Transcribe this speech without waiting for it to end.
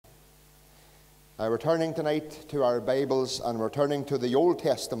We're turning tonight to our Bibles, and we're turning to the Old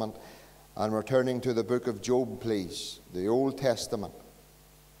Testament, and we're turning to the book of Job, please. The Old Testament,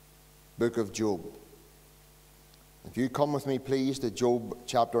 book of Job. If you come with me, please, to Job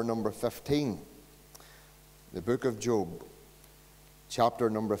chapter number 15. The book of Job, chapter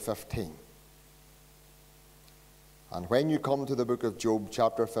number 15. And when you come to the book of Job,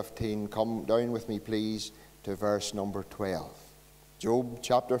 chapter 15, come down with me, please, to verse number 12. Job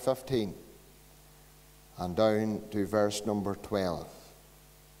chapter 15. And down to verse number 12.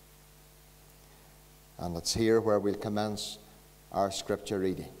 And it's here where we'll commence our scripture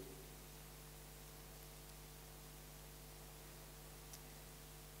reading.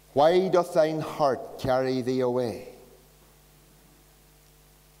 Why doth thine heart carry thee away?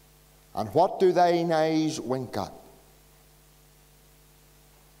 And what do thine eyes wink at?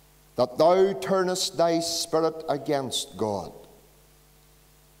 That thou turnest thy spirit against God,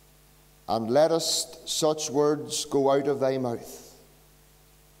 and lettest such words go out of thy mouth.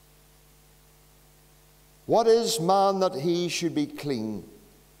 What is man that he should be clean?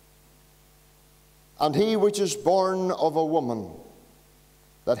 And he which is born of a woman,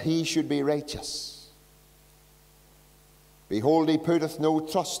 that he should be righteous? Behold, he putteth no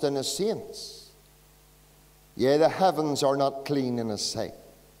trust in his saints, yea, the heavens are not clean in his sight.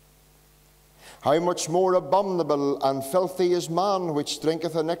 How much more abominable and filthy is man which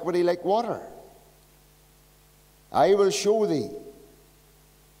drinketh iniquity like water? I will show thee.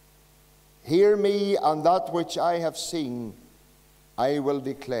 Hear me, and that which I have seen I will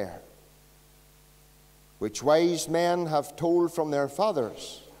declare, which wise men have told from their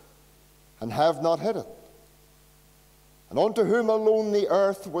fathers, and have not hid it. And unto whom alone the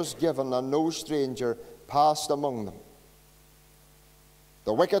earth was given, and no stranger passed among them.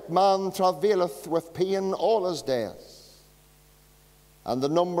 The wicked man travaileth with pain all his days, and the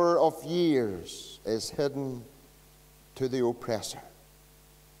number of years is hidden to the oppressor.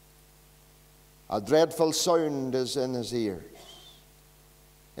 A dreadful sound is in his ears.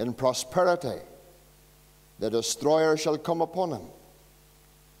 In prosperity the destroyer shall come upon him.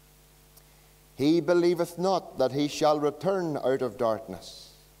 He believeth not that he shall return out of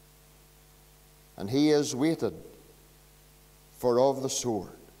darkness, and he is waited for of the sword.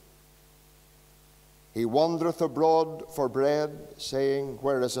 He wandereth abroad for bread, saying,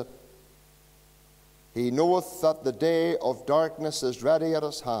 where is it? He knoweth that the day of darkness is ready at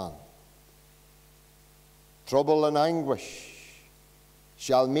his hand. Trouble and anguish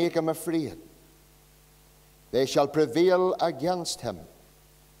shall make him afraid. They shall prevail against him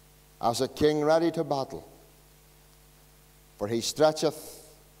as a king ready to battle. For he stretcheth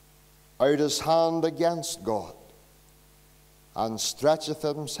out his hand against God, and stretcheth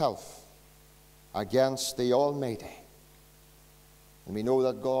himself against the Almighty. And we know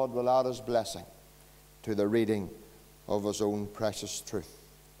that God will add his blessing to the reading of his own precious truth.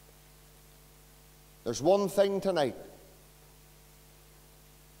 There's one thing tonight.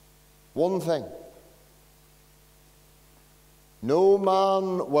 One thing. No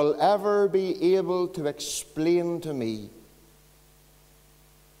man will ever be able to explain to me,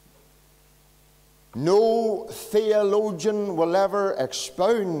 no theologian will ever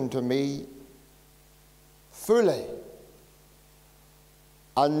expound to me fully,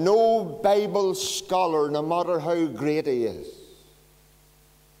 and no Bible scholar, no matter how great he is,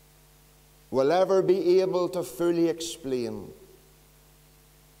 will ever be able to fully explain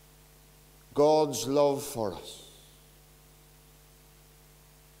God's love for us.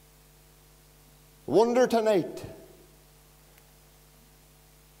 Wonder tonight,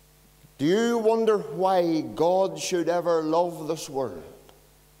 do you wonder why God should ever love this world?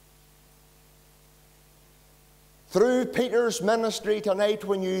 Through Peter's ministry tonight,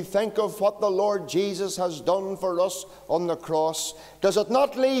 when you think of what the Lord Jesus has done for us on the cross, does it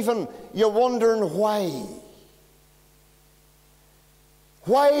not leave you wondering why?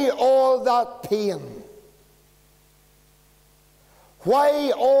 Why all that pain?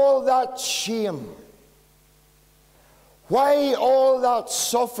 Why all that shame? Why all that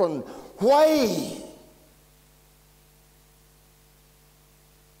suffering? Why?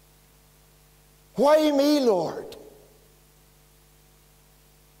 Why me, Lord?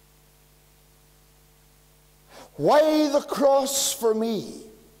 Why the cross for me?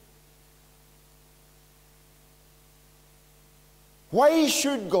 Why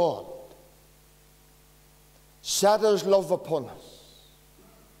should God set his love upon us?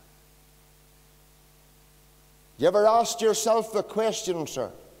 You ever asked yourself the question,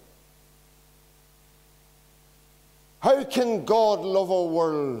 sir? How can God love a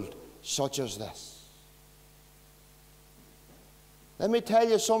world such as this? Let me tell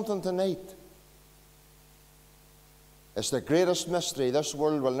you something tonight. is the greatest mystery this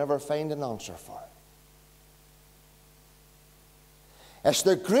world will never find an answer for. It's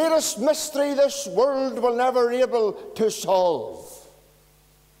the greatest mystery this world will never be able to solve.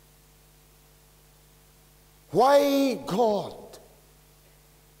 Why God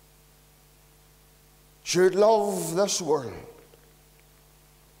should love this world.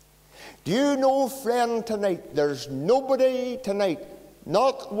 Do you know, friend, tonight, there's nobody tonight,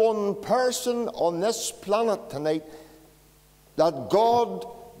 not one person on this planet tonight, that God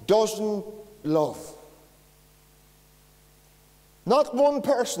doesn't love. Not one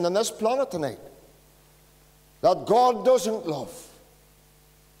person on this planet tonight that God doesn't love.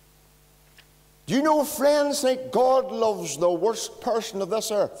 Do you know, friends, that God loves the worst person of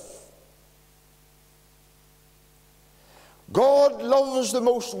this earth? God loves the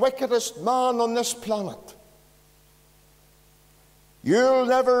most wickedest man on this planet. You'll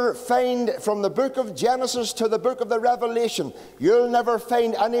never find, from the book of Genesis to the book of the Revelation, you'll never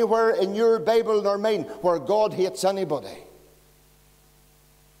find anywhere in your Bible nor mine where God hates anybody.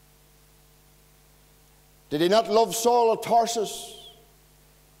 Did he not love Saul of Tarsus,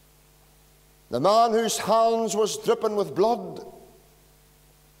 the man whose hands was dripping with blood?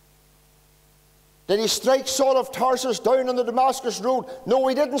 Did he strike Saul of Tarsus down on the Damascus road? No,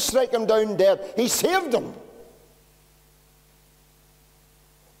 he didn't strike him down dead. He saved him.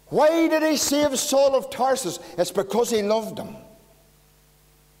 Why did he save Saul of Tarsus? It's because he loved him.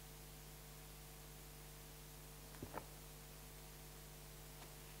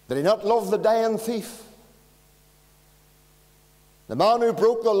 Did he not love the dying thief? The man who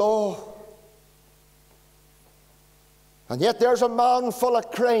broke the law. And yet there's a man full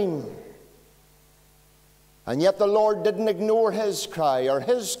of crime. And yet the Lord didn't ignore his cry or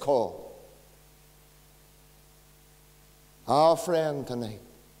his call. Ah, friend, tonight,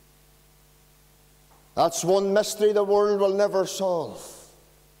 that's one mystery the world will never solve.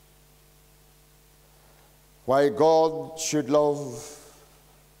 Why God should love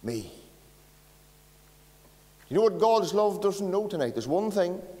me. You know what God's love doesn't know tonight? There's one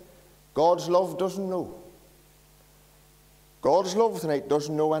thing God's love doesn't know. God's love tonight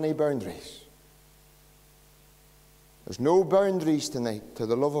doesn't know any boundaries. There's no boundaries tonight to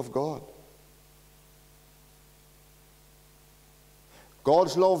the love of God.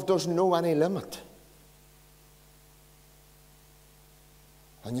 God's love doesn't know any limit.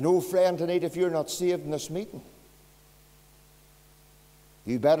 And you know, friend, tonight, if you're not saved in this meeting,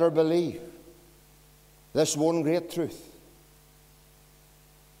 you better believe this one great truth.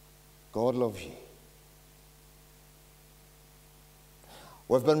 God loves you.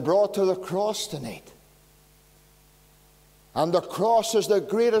 We've been brought to the cross tonight. And the cross is the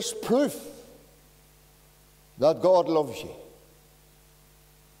greatest proof that God loves you.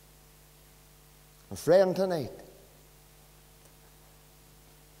 And friend, tonight,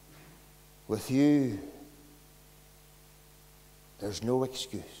 with you, there's no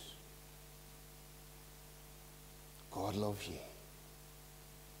excuse. God loves you.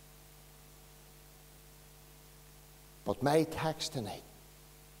 But my text tonight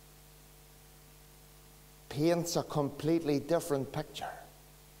paints a completely different picture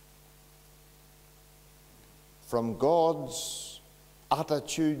from God's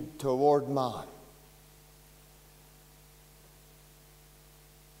attitude toward man,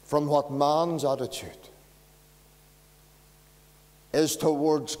 from what man's attitude is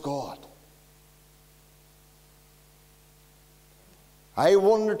towards God. I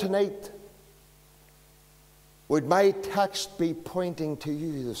wonder tonight, would my text be pointing to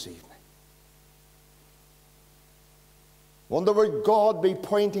you this evening? Wonder would God be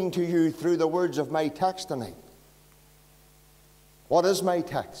pointing to you through the words of my text tonight? What is my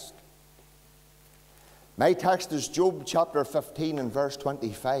text? My text is Job chapter 15 and verse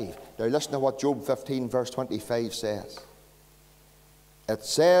 25. Now listen to what Job 15 verse 25 says. It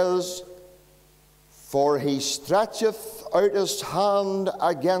says, "For he stretcheth out his hand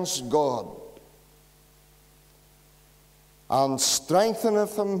against God, and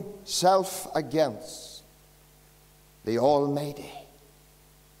strengtheneth himself against the Almighty."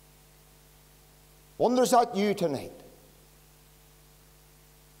 Wonder, is that you tonight?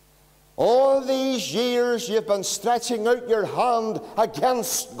 All these years you've been stretching out your hand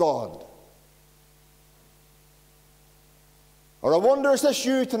against God. Or I wonder, is this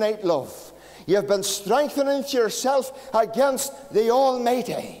you tonight, love? You've been strengthening yourself against the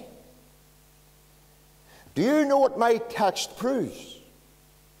Almighty. Do you know what my text proves?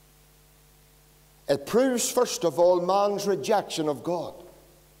 It proves, first of all, man's rejection of God.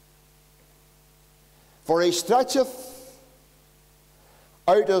 For he stretcheth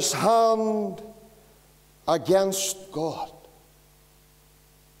out his hand against God.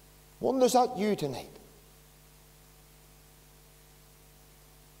 Wonder, is that you tonight?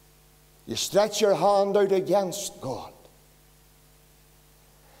 You stretch your hand out against God.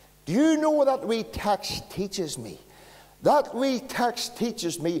 Do you know that wee text teaches me? That wee text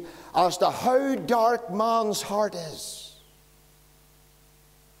teaches me as to how dark man's heart is.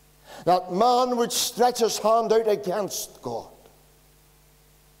 That man would stretch his hand out against God.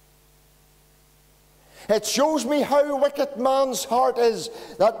 It shows me how wicked man's heart is,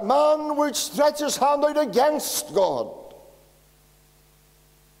 that man would stretch his hand out against God.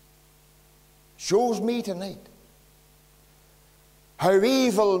 Shows me tonight how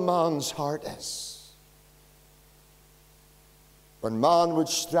evil man's heart is, when man would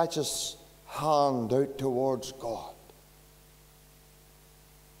stretch his hand out towards God.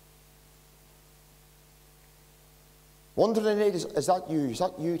 Wonder tonight, is that you? Is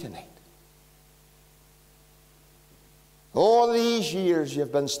that you tonight? All these years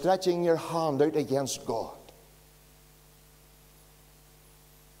you've been stretching your hand out against God.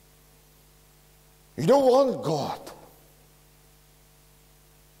 You don't want God.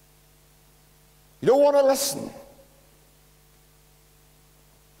 You don't want to listen.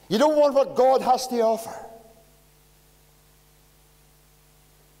 You don't want what God has to offer.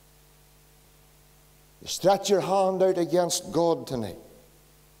 You stretch your hand out against God tonight.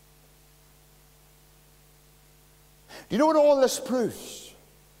 Do you know what all this proves?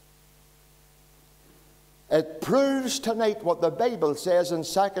 It proves tonight what the Bible says in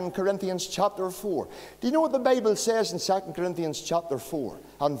 2 Corinthians chapter 4. Do you know what the Bible says in 2 Corinthians chapter 4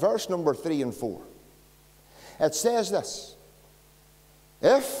 and verse number 3 and 4? It says this: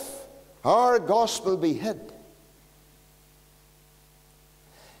 if our gospel be hid,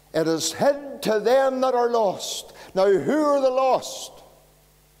 it is hid to them that are lost. Now, who are the lost?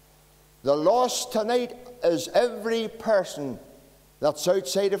 The lost tonight is every person that's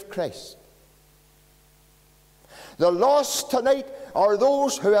outside of Christ. The lost tonight are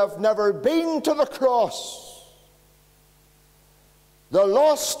those who have never been to the cross. The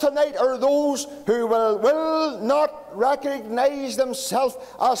lost tonight are those who will not recognize themselves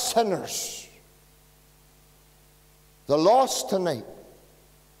as sinners. The lost tonight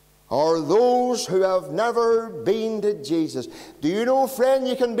are those who have never been to Jesus. Do you know, friend,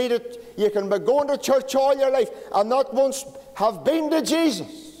 you can be going to church all your life and not once have been to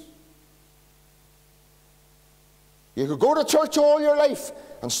Jesus. You could go to church all your life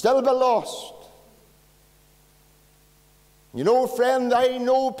and still be lost. You know, friend, I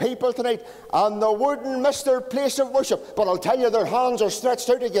know people tonight, and they wouldn't miss their place of worship, but I'll tell you, their hands are stretched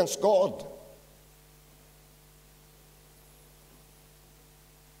out against God.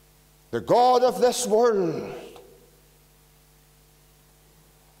 The God of this world.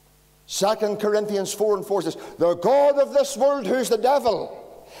 2 Corinthians 4 and 4 says, the God of this world, who's the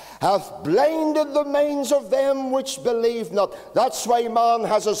devil, hath blinded the minds of them which believe not. That's why man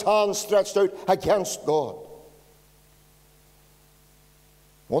has his hands stretched out against God.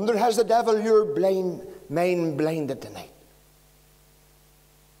 Wonder, has the devil your mind blinded tonight?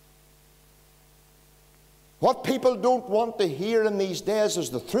 What people don't want to hear in these days is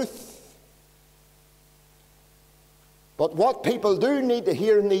the truth. But what people do need to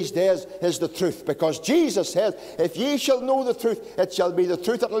hear in these days is the truth. Because Jesus says, if ye shall know the truth, it shall be the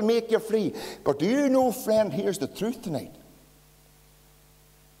truth that will make you free. But do you know, friend, here's the truth tonight.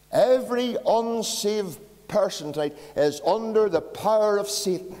 Every unsaved person tonight is under the power of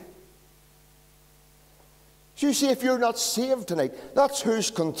Satan. So you see, if you're not saved tonight, that's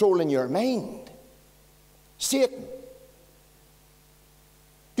who's controlling your mind. Satan.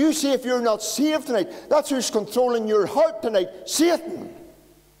 Do you see, if you're not saved tonight, that's who's controlling your heart tonight? Satan.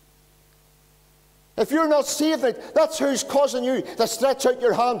 If you're not saved tonight, that's who's causing you to stretch out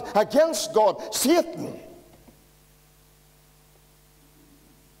your hand against God? Satan.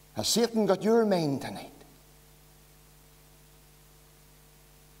 Has Satan got your mind tonight?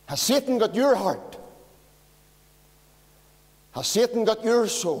 Has Satan got your heart? Has Satan got your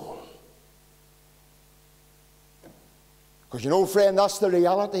soul? Because you know, friend, that's the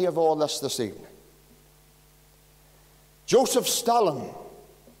reality of all this evening. Joseph Stalin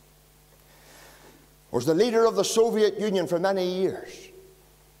was the leader of the Soviet Union for many years.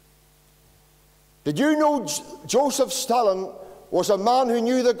 Did you know Joseph Stalin was a man who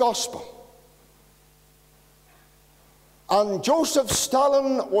knew the gospel? And Joseph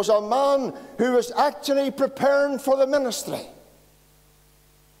Stalin was a man who was actually preparing for the ministry.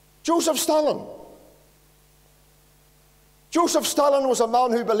 Joseph Stalin. Joseph Stalin was a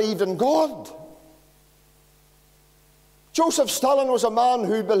man who believed in God. Joseph Stalin was a man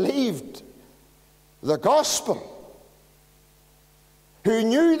who believed the gospel, who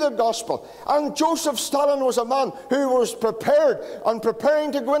knew the gospel. And Joseph Stalin was a man who was prepared and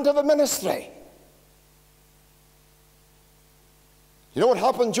preparing to go into the ministry. You know what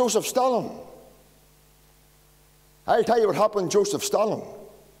happened, Joseph Stalin? I'll tell you what happened, Joseph Stalin.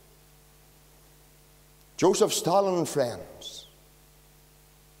 Joseph Stalin, friends,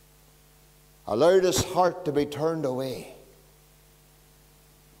 allowed his heart to be turned away.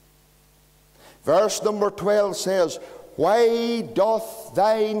 Verse number 12 says, "Why doth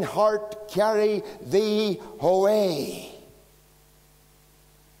thine heart carry thee away?"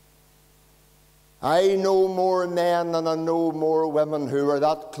 I know more men and I know more women who are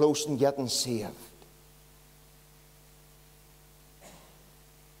that close in getting saved.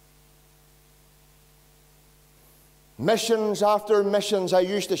 Missions after missions, I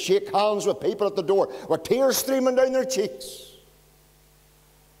used to shake hands with people at the door with tears streaming down their cheeks.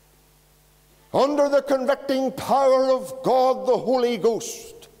 Under the convicting power of God, the Holy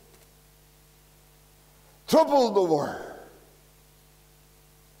Ghost troubled the world.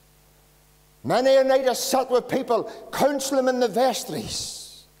 Many a night I sat with people, counsel them in the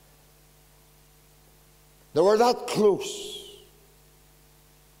vestries. They were that close.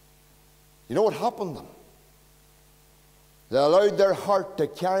 You know what happened to them? They allowed their heart to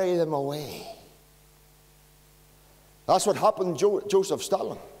carry them away. That's what happened to Joseph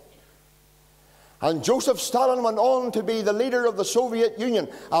Stalin. And Joseph Stalin went on to be the leader of the Soviet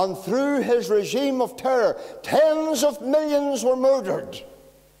Union. And through his regime of terror, tens of millions were murdered.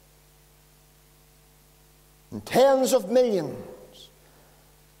 And tens of millions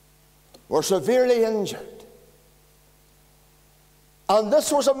were severely injured. And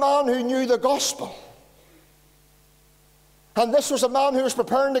this was a man who knew the gospel. And this was a man who was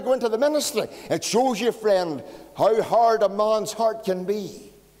preparing to go into the ministry. It shows you, friend, how hard a man's heart can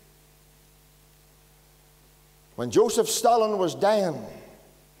be. When Joseph Stalin was dying,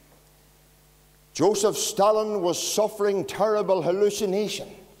 Joseph Stalin was suffering terrible hallucinations.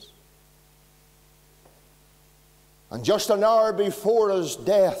 And just an hour before his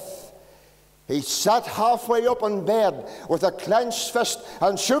death, he sat halfway up in bed with a clenched fist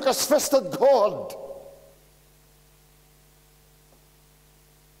and shook his fist at God.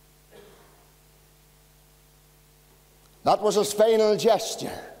 That was his final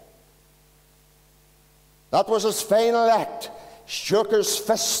gesture. That was his final act. Shook his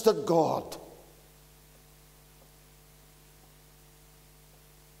fist at God.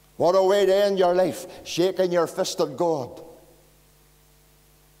 What a way to end your life, shaking your fist at God.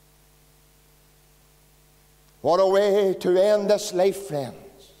 What a way to end this life, friends,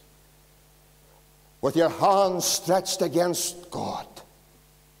 with your hands stretched against God.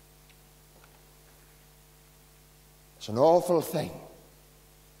 It's an awful thing.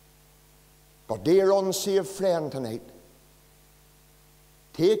 But dear unsaved friend tonight,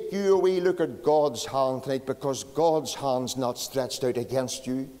 take you a wee look at God's hand tonight, because God's hand's not stretched out against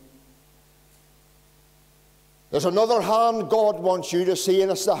you. There's another hand God wants you to see,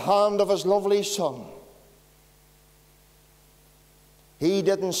 and it's the hand of His lovely Son. He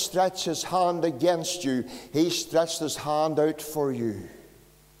didn't stretch His hand against you. He stretched His hand out for you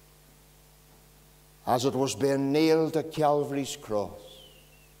as it was being nailed to Calvary's cross.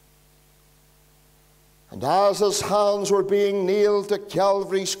 And as His hands were being nailed to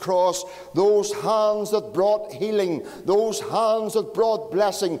Calvary's cross, those hands that brought healing, those hands that brought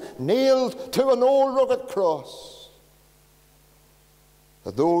blessing, nailed to an old rugged cross,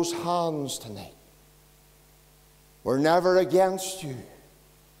 that those hands tonight were never against you.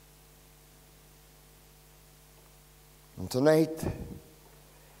 And tonight,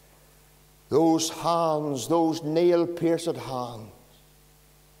 those hands, those nail-pierced hands,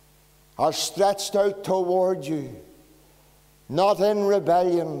 are stretched out toward you, not in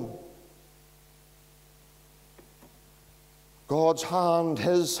rebellion. God's hand,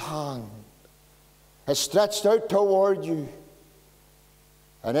 His hand, is stretched out toward you,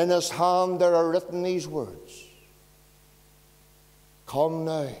 and in His hand there are written these words: "Come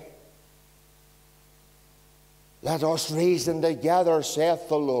now, let us reason together, saith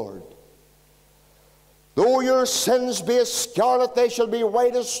the Lord. Though your sins be as scarlet, they shall be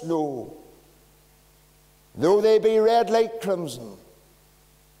white as snow. Though they be red like crimson,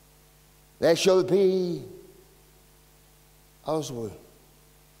 they shall be as wool."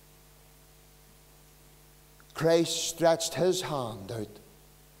 Christ stretched His hand out,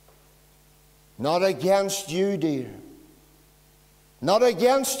 not against you, dear, not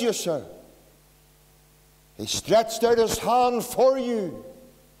against you, sir. He stretched out His hand for you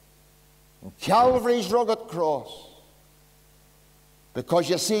on Calvary's rugged cross. Because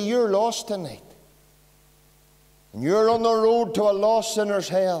you see, you're lost tonight. And you're on the road to a lost sinner's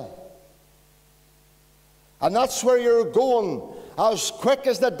hell. And that's where you're going as quick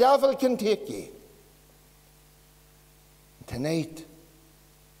as the devil can take you. Tonight,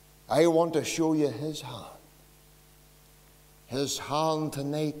 I want to show you His hand. His hand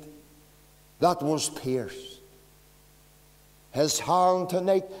tonight that was pierced. His hand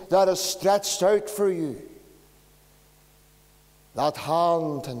tonight that is stretched out for you. That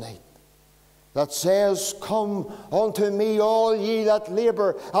hand tonight that says, "Come unto me, all ye that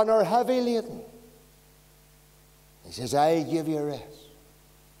labour and are heavy laden." He says, "I give you rest."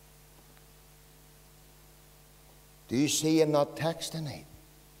 Do you see in that text tonight?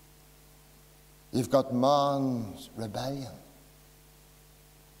 You've got man's rebellion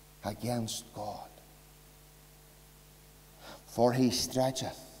against God. For he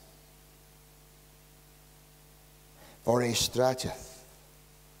stretcheth out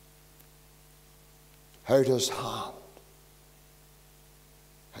his hand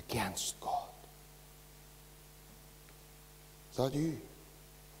against God. Is that you?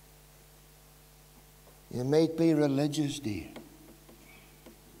 You might be religious, dear,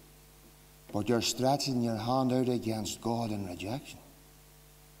 but you're stretching your hand out against God in rejection.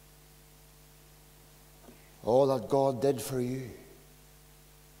 All that God did for you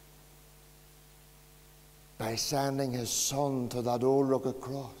by sending His Son to that old rugged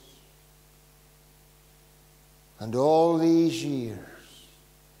cross. And all these years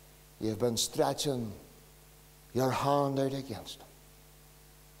you've been stretching your hand out against Him.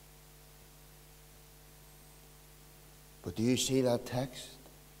 But do you see that text?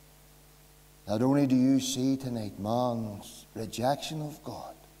 Not only do you see tonight man's rejection of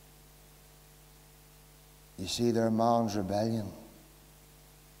God, you see their man's rebellion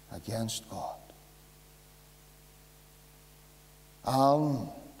against God. And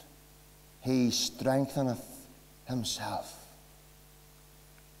he strengtheneth himself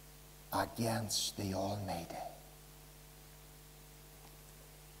against the Almighty.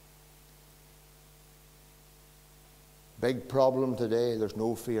 Big problem today, there's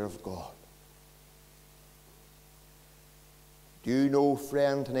no fear of God. Do you know,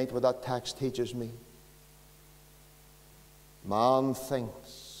 friend, tonight what that text teaches me? Man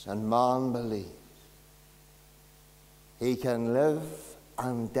thinks and man believes he can live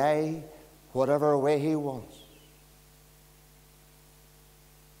and die whatever way he wants.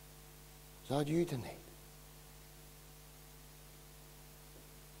 Is that you tonight?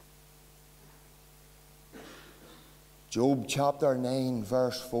 Job chapter 9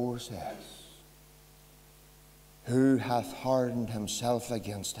 verse 4 says, "Who hath hardened himself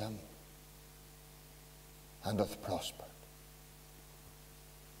against him, and hath prospered?"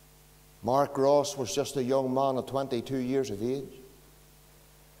 Mark Ross was just a young man of 22 years of age.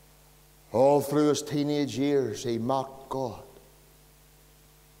 All through his teenage years, he mocked God.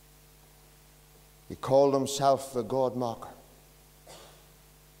 He called himself the God mocker.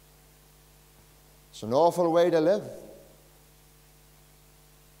 It's an awful way to live.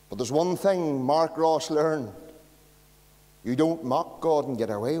 But there's one thing Mark Ross learned. You don't mock God and get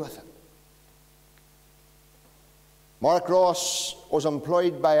away with it. Mark Ross was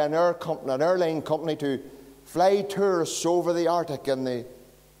employed by an airline company to fly tourists over the Arctic in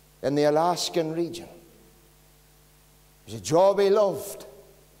the Alaskan region. It was a job he loved.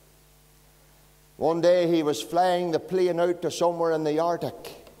 One day he was flying the plane out to somewhere in the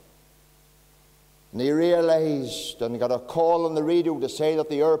Arctic, and he realized and got a call on the radio to say that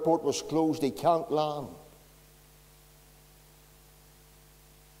the airport was closed. He can't land.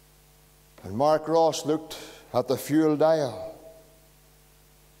 And Mark Ross looked at the fuel dial.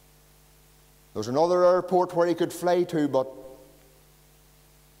 There was another airport where he could fly to, but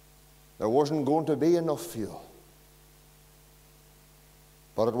there wasn't going to be enough fuel.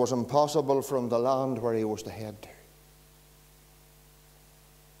 But it was impossible for him to land where he was to head to.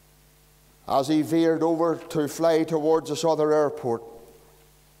 As he veered over to fly towards this other airport,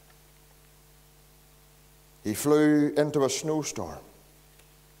 he flew into a snowstorm.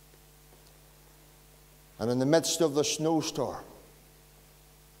 And in the midst of the snowstorm,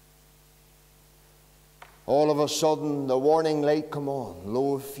 all of a sudden the warning light come on,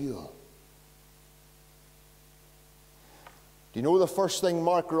 low of fuel. Do you know the first thing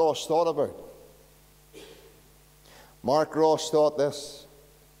Mark Ross thought about? Mark Ross thought this.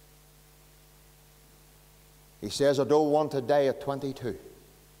 He says, "I don't want to die at 22.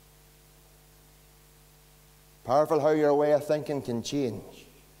 Powerful how your way of thinking can change.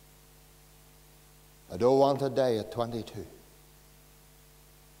 I don't want to die at 22.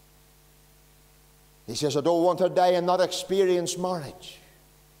 He says, "I don't want to die and not experience marriage.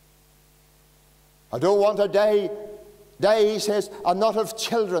 I don't want to die, he says, and not have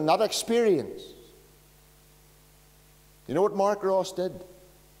children, not experience. You know what Mark Ross did?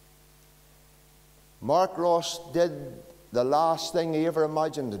 Mark Ross did the last thing he ever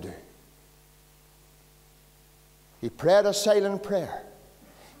imagined to do. He prayed a silent prayer.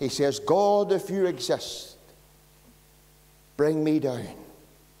 He says, God, if you exist, bring me down.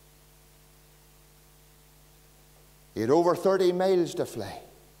 He had over 30 miles to fly.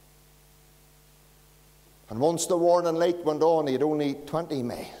 And once the warning light went on, he had only 20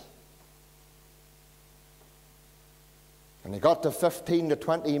 miles. And he got to 15 to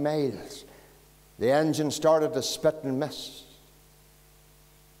 20 miles. The engine started to spit and miss.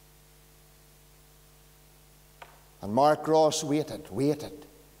 And Mark Ross waited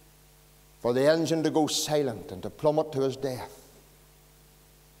for the engine to go silent and to plummet to his death.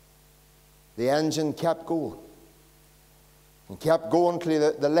 The engine kept going and kept going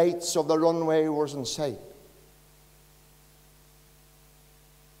till the lights of the runway was in sight.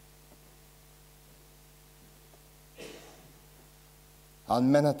 And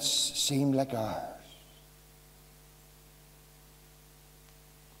minutes seemed like hours.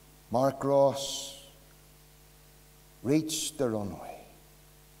 Mark Ross reached the runway.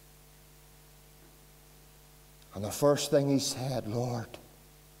 And the first thing he said, Lord,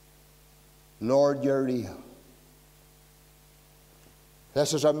 you're real.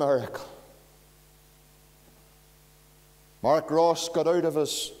 This is a miracle. Mark Ross got out of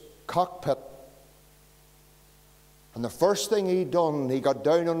his cockpit, and the first thing he done, he got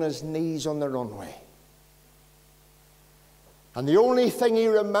down on his knees on the runway. And the only thing he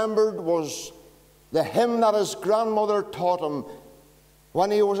remembered was the hymn that his grandmother taught him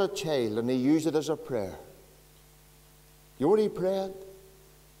when he was a child, and he used it as a prayer. You know what he prayed?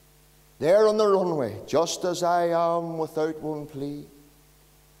 There on the runway, just as I am without one plea,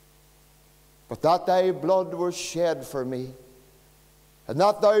 but that thy blood was shed for me, and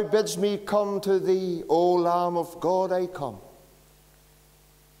that thou bidst me come to thee, O Lamb of God, I come.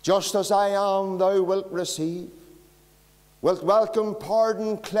 Just as I am, thou wilt receive, wilt welcome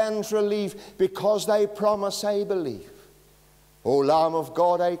pardon, cleanse, relief, because thy promise I believe. O Lamb of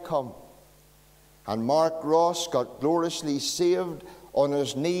God, I come. And Mark Ross got gloriously saved on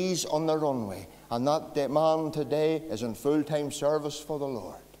his knees on the runway. And that man today is in full-time service for the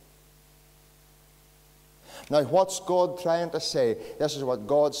Lord. Now, what's God trying to say? This is what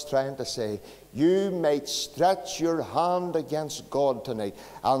God's trying to say. You might stretch your hand against God tonight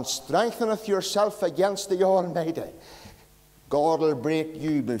and strengtheneth yourself against the Almighty. God will break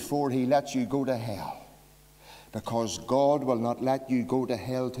you before He lets you go to hell. Because God will not let you go to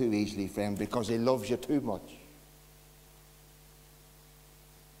hell too easily, friend, because He loves you too much.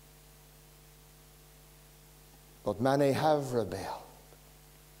 But many have rebelled.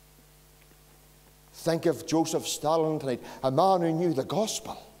 Think of Joseph Stalin tonight, a man who knew the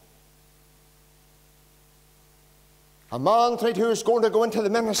gospel. A man tonight who was going to go into the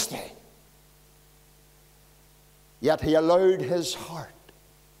ministry. Yet he allowed his heart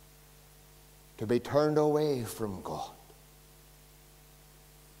to be turned away from God.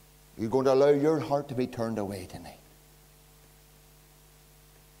 You're going to allow your heart to be turned away tonight.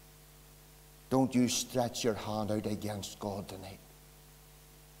 Don't you stretch your hand out against God tonight.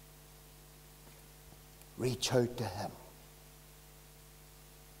 Reach out to Him.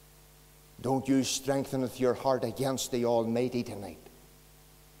 Don't you strengthen your heart against the Almighty tonight.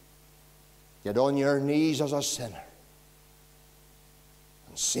 Get on your knees as a sinner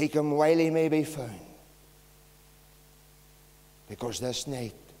and seek Him while He may be found. Because this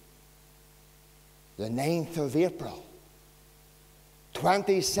night, the 9th of April,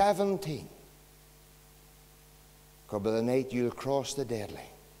 2017, could be the night you'll cross the deadline.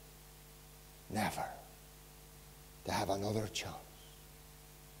 Never to have another chance.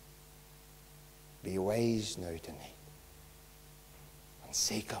 Be wise now tonight and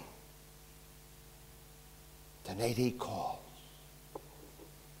seek Him. Tonight He calls.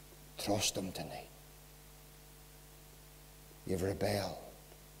 Trust Him tonight. You've rebelled.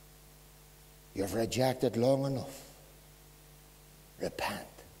 You've rejected long enough. Repent.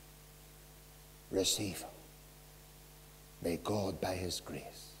 Receive Him. May God, by His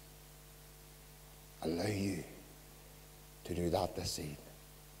grace, allow you to do that this evening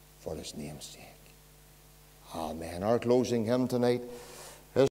for His name's sake. Amen. Our closing hymn tonight